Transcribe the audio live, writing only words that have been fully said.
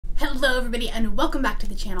Hello everybody and welcome back to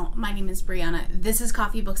the channel. My name is Brianna. This is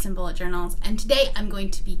Coffee, Books, and Bullet Journals, and today I'm going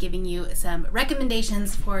to be giving you some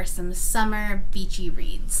recommendations for some summer beachy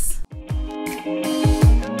reads.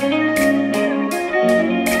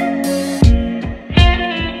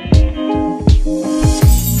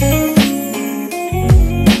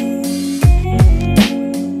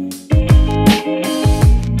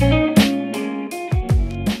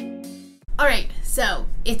 Alright, so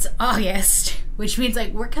it's August, which means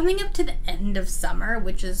like we're coming up to the end of summer,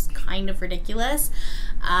 which is kind of ridiculous.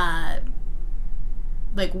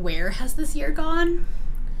 Like, where has this year gone?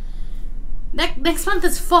 Next month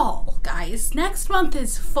is fall, guys. Next month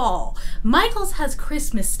is fall. Michaels has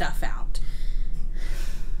Christmas stuff out.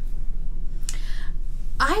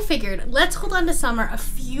 I figured let's hold on to summer a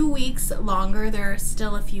few weeks longer. There are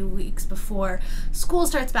still a few weeks before school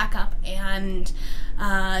starts back up and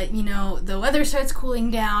you know, the weather starts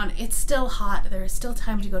cooling down. It's still hot. There's still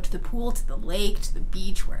time to go to the pool, to the lake, to the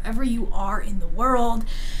beach, wherever you are in the world.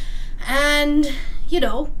 And, you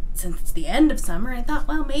know, since it's the end of summer, I thought,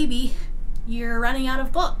 well, maybe you're running out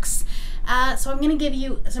of books. So I'm going to give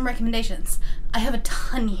you some recommendations. I have a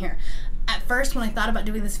ton here. At first, when I thought about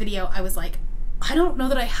doing this video, I was like, I don't know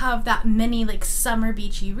that I have that many like summer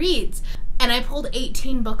beachy reads. And I pulled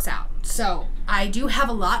 18 books out. So I do have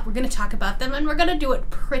a lot. We're going to talk about them and we're going to do it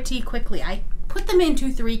pretty quickly. I put them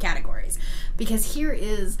into 3 categories because here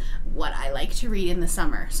is what I like to read in the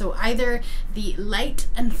summer. So either the light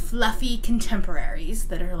and fluffy contemporaries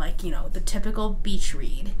that are like, you know, the typical beach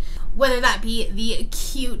read, whether that be the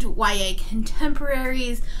cute YA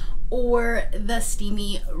contemporaries or the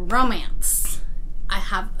steamy romance. I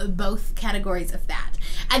have both categories of that.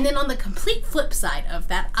 And then on the complete flip side of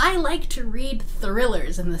that, I like to read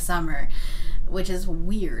thrillers in the summer, which is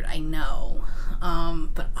weird, I know.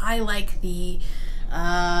 But I like the,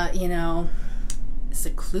 you know,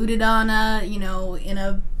 secluded on a, you know, in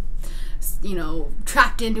a, you know,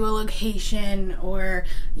 trapped into a location or,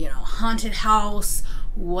 you know, haunted house,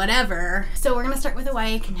 whatever. So we're going to start with the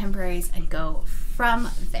YA contemporaries and go from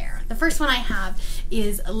there. The first one I have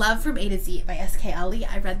is Love from A to Z by S.K. Ali.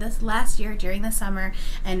 I read this last year during the summer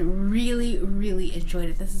and really enjoyed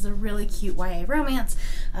it. This is a really cute YA romance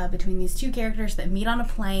between these 2 characters that meet on a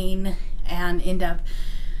plane and end up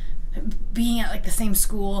being at like the same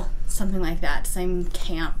school, something like that, same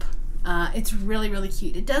camp. It's really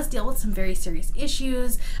cute. It does deal with some very serious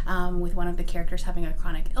issues with one of the characters having a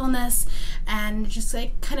chronic illness and just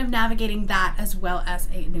like kind of navigating that as well as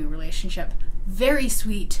a new relationship. Very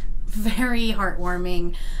sweet, very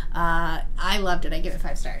heartwarming. I loved it. I give it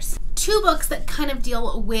 5 stars. 2 books that kind of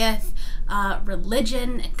deal with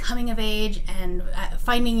religion and coming of age and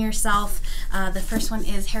finding yourself. The first one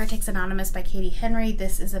is Heretics Anonymous by Katie Henry.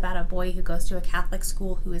 This is about a boy who goes to a Catholic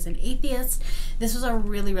school who is an atheist. This was a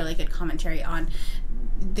really good commentary on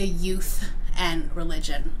the youth and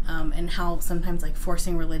religion, and how sometimes like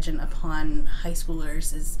forcing religion upon high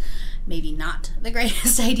schoolers is maybe not the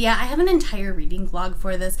greatest idea. I have an entire reading vlog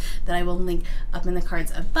for this that I will link up in the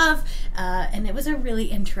cards above, and it was a really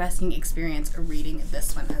interesting experience reading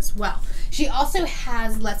this one as well. She also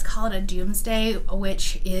has Let's Call It a Doomsday,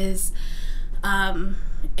 which is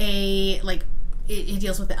it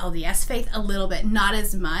deals with the LDS faith a little bit, not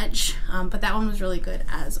as much, but that one was really good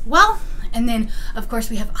as well. And then, of course,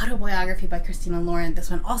 we have Autobiography by Christina Lauren. This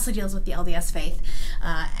one also deals with the LDS faith,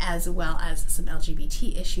 as well as some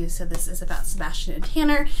LGBT issues. So this is about Sebastian and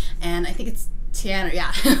Tanner, and I think it's Tanner,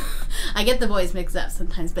 yeah. I get the boys mixed up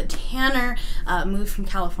sometimes, but Tanner moved from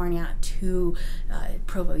California to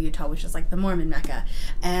Provo, Utah, which is like the Mormon Mecca.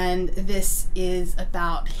 And this is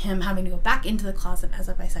about him having to go back into the closet as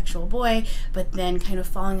a bisexual boy, but then kind of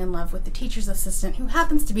falling in love with the teacher's assistant who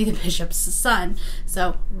happens to be the bishop's son.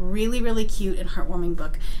 So really cute and heartwarming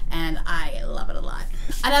book, and I love it a lot.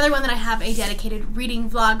 Another one that I have a dedicated reading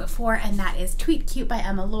vlog for, and that is Tweet Cute by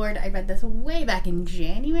Emma Lord. I read this way back in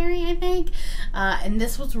January, I think. And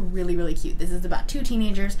this was really cute. This is about 2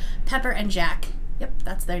 teenagers, Pepper and Jack. Yep,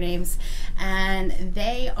 that's their names. And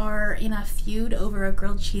they are in a feud over a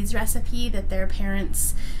grilled cheese recipe that their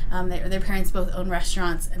parents, their parents both own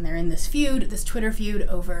restaurants, and they're in this feud, this Twitter feud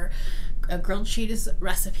over a grilled cheese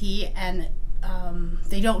recipe, and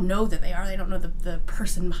they don't know that they don't know the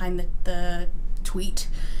person behind the tweet,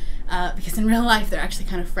 because in real life they're actually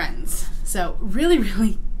kind of friends. So really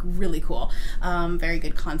cool. Very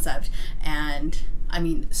good concept, and I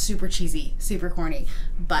mean, super cheesy, super corny,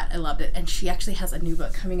 but I loved it. And she actually has a new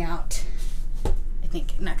book coming out, I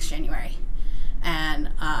think next January, and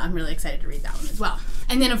I'm really excited to read that one as well.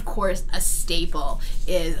 And then, of course, a staple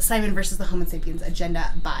is Simon versus the Homo Sapiens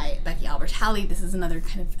Agenda by Becky Albertalli. This is another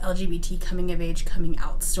kind of LGBT coming of age, coming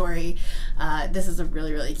out story. This is a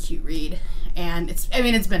really, really cute read. And it's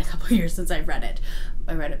been a couple of years since I've read it.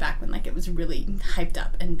 I read it back when like it was really hyped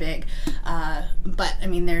up and big. But I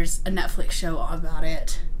mean, there's a Netflix show about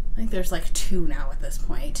it. I think there's like 2 now at this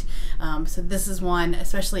point. So this is one,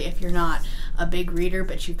 especially if you're not a big reader,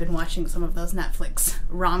 but you've been watching some of those Netflix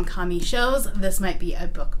rom-com-y shows, this might be a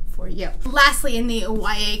book for you. Lastly, in the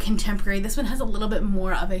YA contemporary, this one has a little bit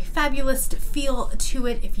more of a fabulous feel to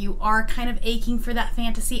it if you are kind of aching for that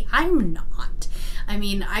fantasy. I'm not. I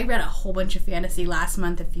mean, I read a whole bunch of fantasy last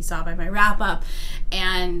month, if you saw by my wrap-up,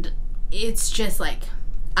 and it's just like,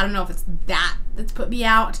 I don't know if it's that's put me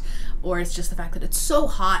out, or it's just the fact that it's so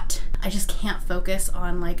hot. I just can't focus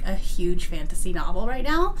on like a huge fantasy novel right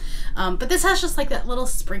now. But this has just like that little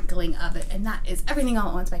sprinkling of it, and that is Everything All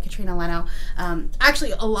at Once by Katrina Leno.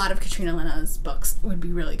 Actually, a lot of Katrina Leno's books would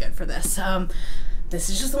be really good for this. This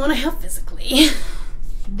is just the one I have physically.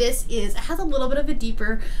 It has a little bit of a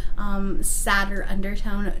deeper, sadder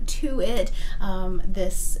undertone to it.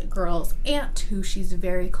 This girl's aunt, who she's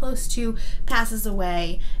very close to, passes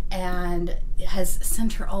away and has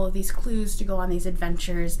sent her all of these clues to go on these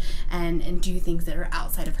adventures and do things that are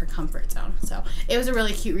outside of her comfort zone. So it was a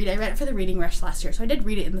really cute read. I read it for the Reading Rush last year, so I did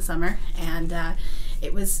read it in the summer, and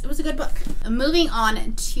it was a good book. Moving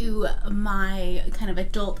on to my kind of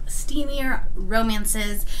adult, steamier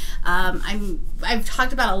romances. I've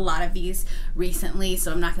talked about a lot of these recently,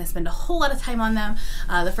 so I'm not going to spend a whole lot of time on them.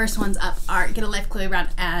 The first ones up are Get a Life, Chloe Brown,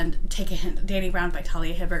 and Take a Hint, Danny Brown by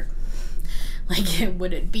Talia Hibbert. Like,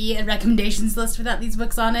 would it be a recommendations list without these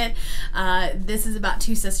books on it? This is about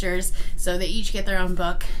 2 sisters, so they each get their own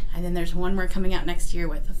book, and then there's one more coming out next year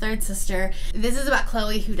with the 3rd sister. This is about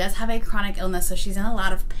Chloe, who does have a chronic illness, so she's in a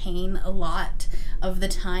lot of pain a lot of the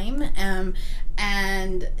time,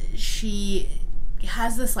 and she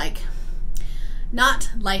has this, like,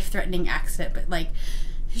 not life-threatening accident, but, like,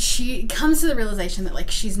 she comes to the realization that, like,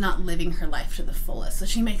 she's not living her life to the fullest, so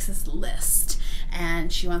she makes this list,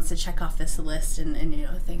 and she wants to check off this list, and you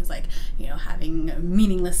know, things like, you know, having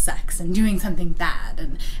meaningless sex and doing something bad,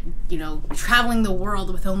 and, you know, traveling the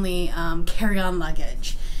world with only carry-on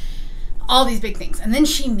luggage, all these big things. And then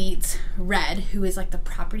she meets Red, who is like the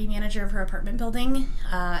property manager of her apartment building,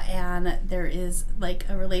 and there is like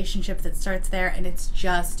a relationship that starts there, and it's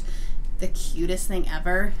just the cutest thing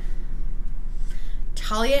ever.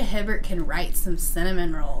 Talia Hibbert can write some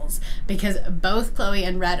cinnamon rolls, because both Chloe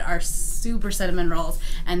and Red are super cinnamon rolls,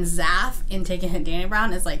 and Zaf in Take a Hint, Danny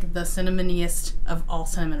Brown is like the cinnamoniest of all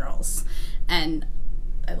cinnamon rolls, and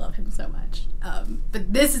I love him so much.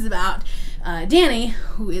 But this is about Danny,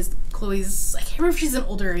 who is Chloe's, I can't remember if she's an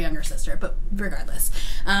older or younger sister, but regardless.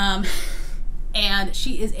 And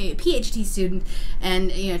she is a PhD student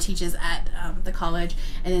and, you know, teaches at the college,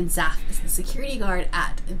 and then Zaf is the security guard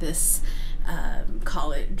at this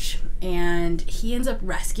college, and he ends up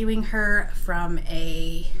rescuing her from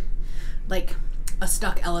a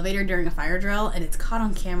stuck elevator during a fire drill, and it's caught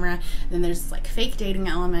on camera, and then there's this like fake dating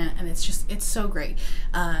element, and it's so great.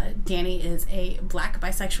 Danny is a black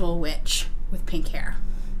bisexual witch with pink hair.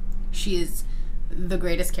 She is the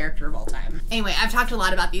greatest character of all time. Anyway, I've talked a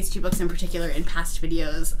lot about these 2 books in particular in past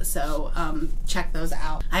videos, so check those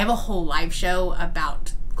out. I have a whole live show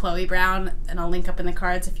about Chloe Brown, and I'll link up in the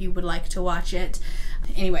cards if you would like to watch it.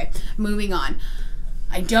 Anyway, moving on.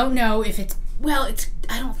 I don't know if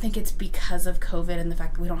I don't think it's because of COVID and the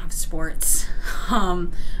fact that we don't have sports,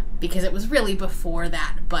 because it was really before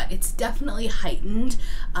that, but it's definitely heightened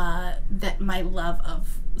that my love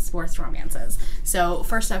of sports romances. So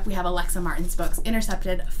first up, we have Alexa Martin's books,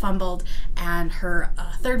 Intercepted, Fumbled, and her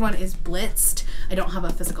 3rd one is Blitzed. I don't have a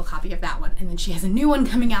physical copy of that one. And then she has a new one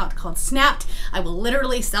coming out called Snapped. I will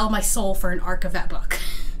literally sell my soul for an arc of that book.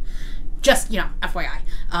 Just, you know, FYI,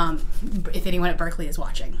 if anyone at Berkeley is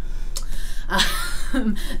watching.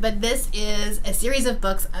 But this is a series of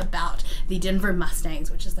books about the Denver Mustangs,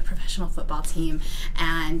 which is the professional football team,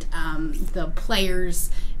 and the players,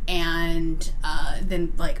 and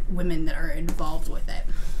then like women that are involved with it.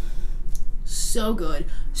 So good,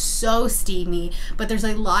 so steamy, but there's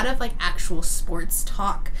a lot of like actual sports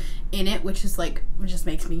talk in it, which just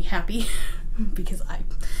makes me happy because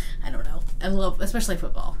I don't know, I love especially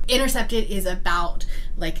football. Intercepted is about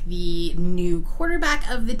like the new quarterback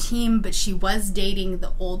of the team, but she was dating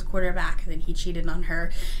the old quarterback, and then he cheated on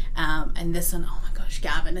her. And this one, oh my gosh,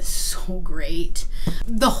 Gavin is so great.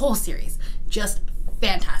 The whole series, just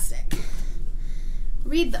fantastic.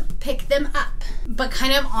 Read them, pick them up. But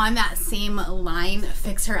kind of on that same line,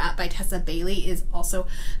 Fix Her Up by Tessa Bailey is also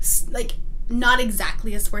like not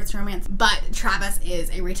exactly a sports romance, but Travis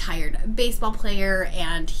is a retired baseball player,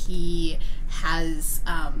 and he has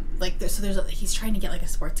he's trying to get like a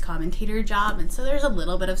sports commentator job, and so there's a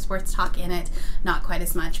little bit of sports talk in it, not quite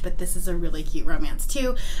as much, but this is a really cute romance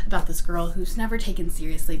too, about this girl who's never taken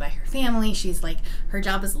seriously by her family. She's like, her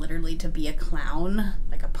job is literally to be a clown,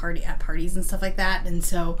 like at parties and stuff like that, and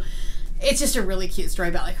so it's just a really cute story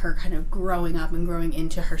about like her kind of growing up and growing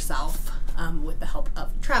into herself with the help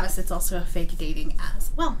of Travis. It's also a fake dating as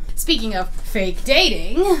well. Speaking of fake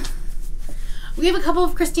dating, we have a couple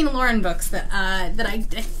of Christina Lauren books that I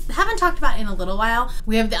haven't talked about in a little while.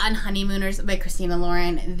 We have The Unhoneymooners by Christina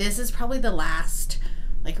Lauren. This is probably the last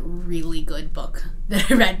like really good book that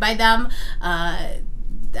I read by them.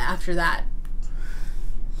 After that,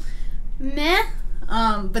 meh.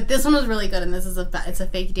 But this one was really good, and it's a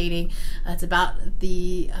fake dating. It's about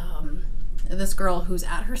this girl who's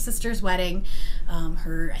at her sister's wedding.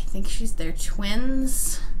 I think they're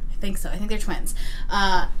twins. I think so. I think they're twins.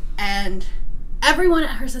 And everyone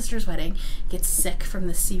at her sister's wedding gets sick from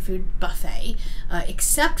the seafood buffet,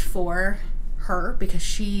 except for her, because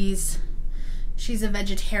she's a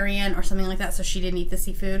vegetarian or something like that, so she didn't eat the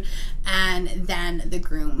seafood. And then the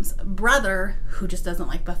groom's brother, who just doesn't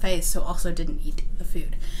like buffets, so also didn't eat the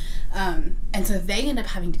food. And so they end up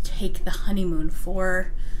having to take the honeymoon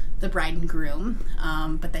for the bride and groom,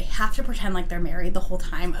 but they have to pretend like they're married the whole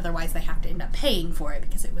time, otherwise they have to end up paying for it,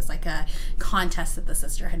 because it was like a contest that the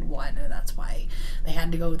sister had won, and that's why they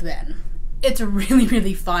had to go then. It's really,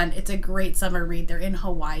 really fun. It's a great summer read. They're in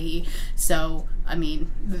Hawaii, so, I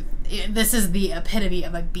mean, this is the epitome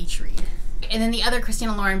of a beach read. And then the other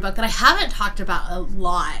Christina Lauren book that I haven't talked about a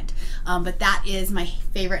lot, but that is my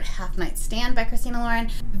favorite, Half Night Stand by Christina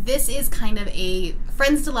Lauren. This is kind of a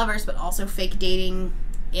friends to lovers, but also fake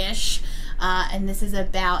dating-ish. And this is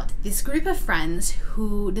about this group of friends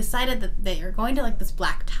who decided that they are going to like this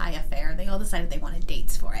black tie affair. They all decided they wanted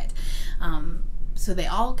dates for it. So they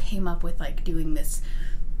all came up with like doing this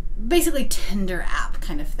basically Tinder app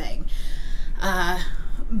kind of thing.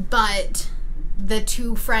 But the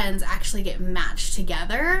two friends actually get matched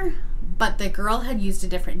together, but the girl had used a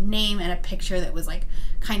different name and a picture that was like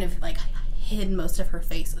kind of like hid most of her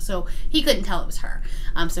face. So he couldn't tell it was her.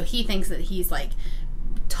 So he thinks that he's like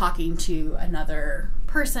talking to another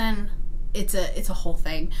person. It's a whole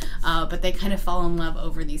thing. But they kind of fall in love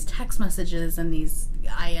over these text messages and these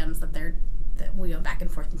IMs that we go back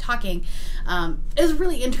and forth and talking. It was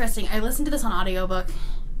really interesting. I listened to this on audiobook,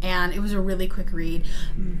 and it was a really quick read,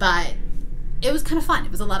 but it was kind of fun.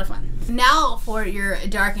 It was a lot of fun. Now for your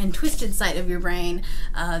dark and twisted side of your brain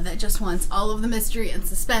that just wants all of the mystery and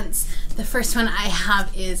suspense. The first one I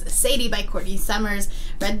have is Sadie by Courtney Summers.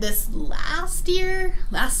 Read this last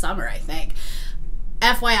summer, I think.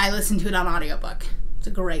 FYI, I listened to it on audiobook. It's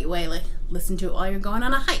a great way to listen to it while you're going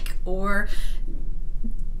on a hike or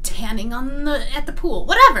tanning at the pool,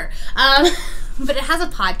 whatever. But it has a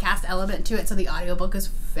podcast element to it, so the audiobook is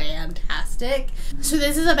fantastic. So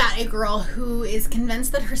this is about a girl who is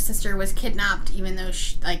convinced that her sister was kidnapped, even though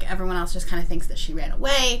everyone else just kind of thinks that she ran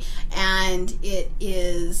away. And it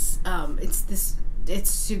is it's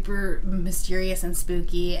super mysterious and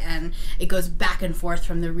spooky, and it goes back and forth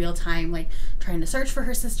from the real time, like trying to search for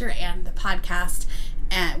her sister, and the podcast,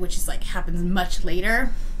 which is like happens much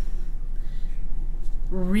later.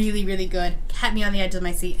 Really, really good. Kept me on the edge of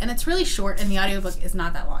my seat. And it's really short, and the audiobook is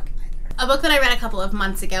not that long either. A book that I read a couple of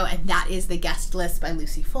months ago, and that is The Guest List by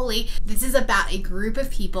Lucy Foley. This is about a group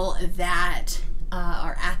of people that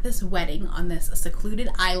are at this wedding on this secluded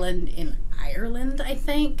island in Ireland, I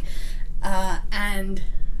think. And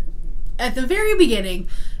at the very beginning,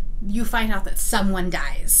 you find out that someone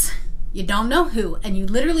dies. You don't know who, and you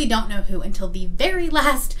literally don't know who until the very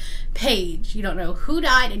last page. You don't know who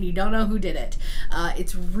died, and you don't know who did it.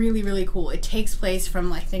 It's really, really cool. It takes place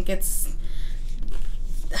from, I think it's,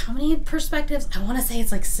 how many perspectives? I want to say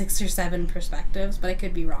it's like 6 or 7 perspectives, but I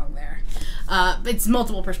could be wrong there. It's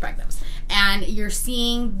multiple perspectives. And you're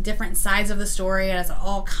seeing different sides of the story as it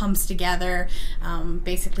all comes together,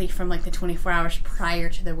 basically from like the 24 hours prior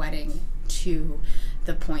to the wedding to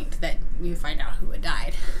the point that you find out who had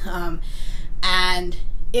died. And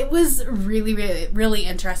it was really, really, really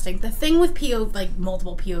interesting. The thing with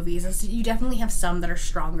multiple POVs is you definitely have some that are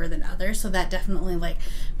stronger than others, so that definitely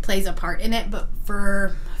plays a part in it. But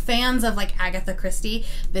for fans of Agatha Christie,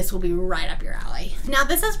 this will be right up your alley. Now,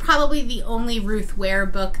 this is probably the only Ruth Ware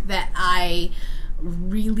book that I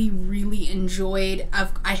really, really enjoyed.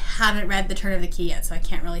 I haven't read The Turn of the Key yet, so I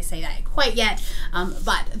can't really say that quite yet.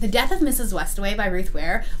 But The Death of Mrs. Westaway by Ruth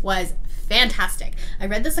Ware was fantastic. I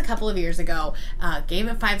read this a couple of years ago, gave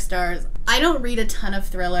it 5 stars. I don't read a ton of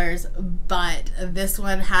thrillers, but this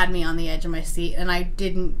one had me on the edge of my seat, and I'm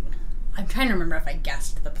trying to remember if I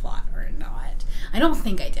guessed the plot or not. I don't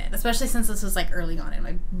think I did, especially since this was like early on in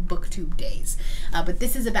my booktube days. But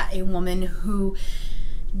this is about a woman who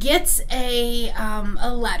gets a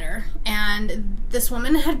letter, and this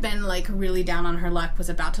woman had been like really down on her luck, was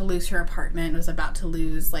about to lose her apartment, was about to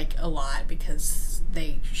lose like a lot because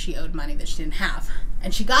she owed money that she didn't have.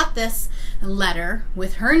 And she got this letter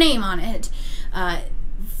with her name on it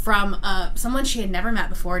from someone she had never met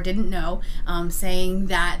before, didn't know, saying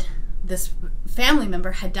that this family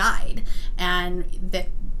member had died and that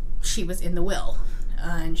she was in the will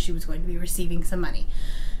and she was going to be receiving some money.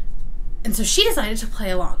 And so she decided to play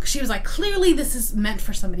along. She was like, clearly this is meant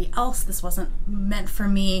for somebody else. This wasn't meant for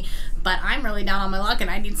me, but I'm really down on my luck and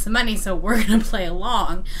I need some money, so we're going to play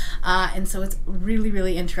along. And so it's really,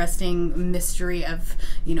 really interesting mystery of,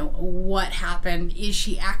 you know, what happened. Is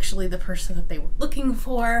she actually the person that they were looking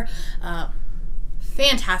for?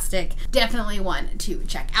 Fantastic. Definitely one to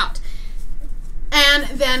check out.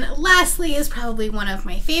 And then lastly is probably one of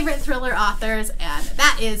my favorite thriller authors, and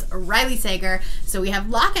that is Riley Sager. So we have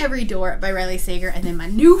Lock Every Door by Riley Sager, and then my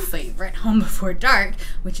new favorite, Home Before Dark,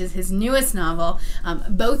 which is his newest novel.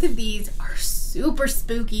 Both of these are super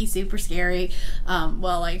spooky, super scary.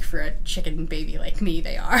 Well, like for a chicken baby like me,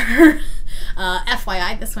 they are.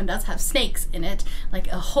 FYI, this one does have snakes in it,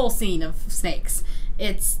 like a whole scene of snakes.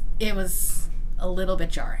 It was a little bit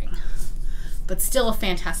jarring, but still a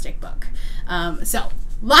fantastic book. So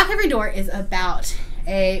Lock Every Door is about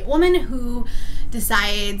a woman who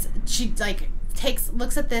decides, she like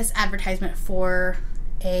looks at this advertisement for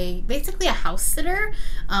basically a house sitter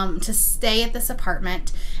to stay at this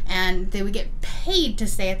apartment, and they would get paid to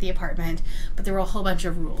stay at the apartment, but there were a whole bunch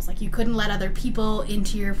of rules. Like, you couldn't let other people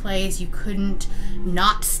into your place, you couldn't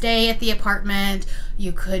not stay at the apartment,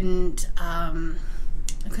 you couldn't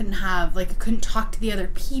couldn't talk to the other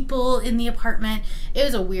people in the apartment. It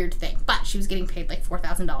was a weird thing, but she was getting paid like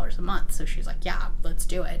 $4,000 a month, so she's like, yeah, let's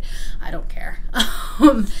do it. I don't care.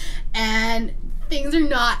 And things are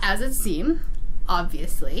not as it seems.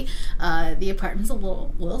 Obviously, the apartment's a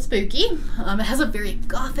little spooky. It has a very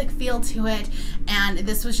gothic feel to it, and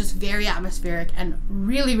this was just very atmospheric and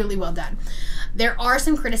really, really well done. There are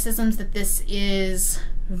some criticisms that this is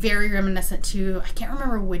very reminiscent to, I can't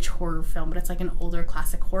remember which horror film, but it's like an older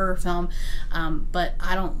classic horror film. But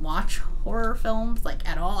I don't watch horror films like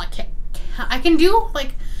at all. I can do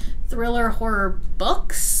like thriller horror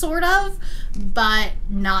books sort of, but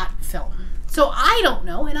not film. So I don't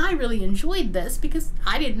know, and I really enjoyed this because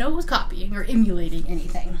I didn't know it was copying or emulating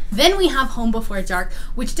anything. Then we have Home Before Dark,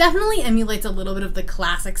 which definitely emulates a little bit of the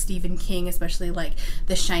classic Stephen King, especially like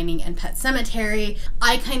The Shining and Pet Sematary.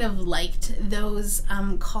 I kind of liked those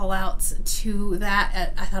call-outs to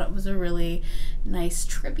that. I thought it was a really nice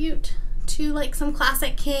tribute to like some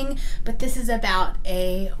classic King, but this is about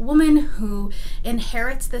a woman who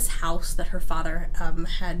inherits this house that her father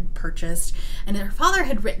had purchased, and her father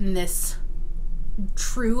had written this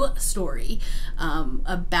true story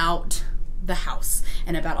about the house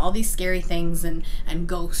and about all these scary things and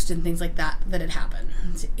ghosts and things like that had happened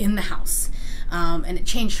in the house, and it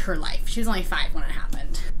changed her life. She was only 5 when it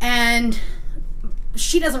happened, and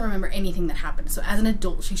she doesn't remember anything that happened. So as an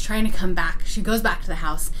adult, she's trying to come back. She goes back to the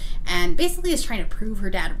house and basically is trying to prove her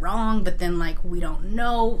dad wrong, but then like we don't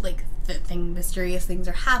know, like mysterious things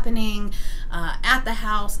are happening at the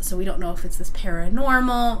house, so we don't know if it's this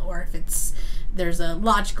paranormal or if there's a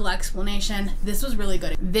logical explanation. This was really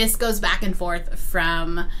good. This goes back and forth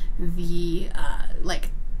from the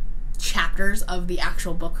like chapters of the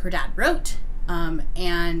actual book her dad wrote,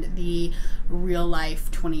 and the real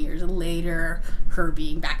life 20 years later, her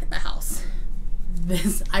being back at the house.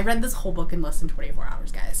 I read this whole book in less than 24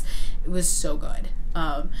 hours, guys. It was so good.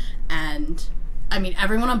 And I mean,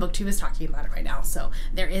 everyone on BookTube is talking about it right now, so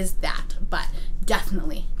there is that, but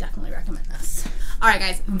definitely recommend this. All right,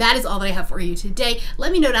 guys, that is all that I have for you today.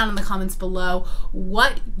 Let me know down in the comments below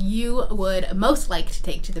what you would most like to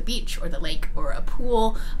take to the beach or the lake or a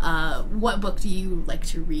pool. What book do you like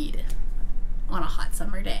to read on a hot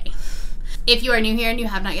summer day? If you are new here and you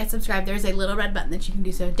have not yet subscribed, there's a little red button that you can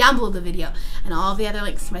do so down below the video, and all of the other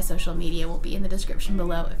links to my social media will be in the description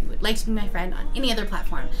below if you would like to be my friend on any other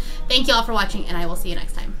platform. Thank you all for watching, and I will see you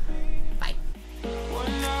next time. Bye.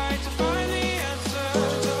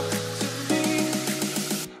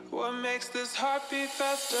 What makes this heart beat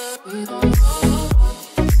faster?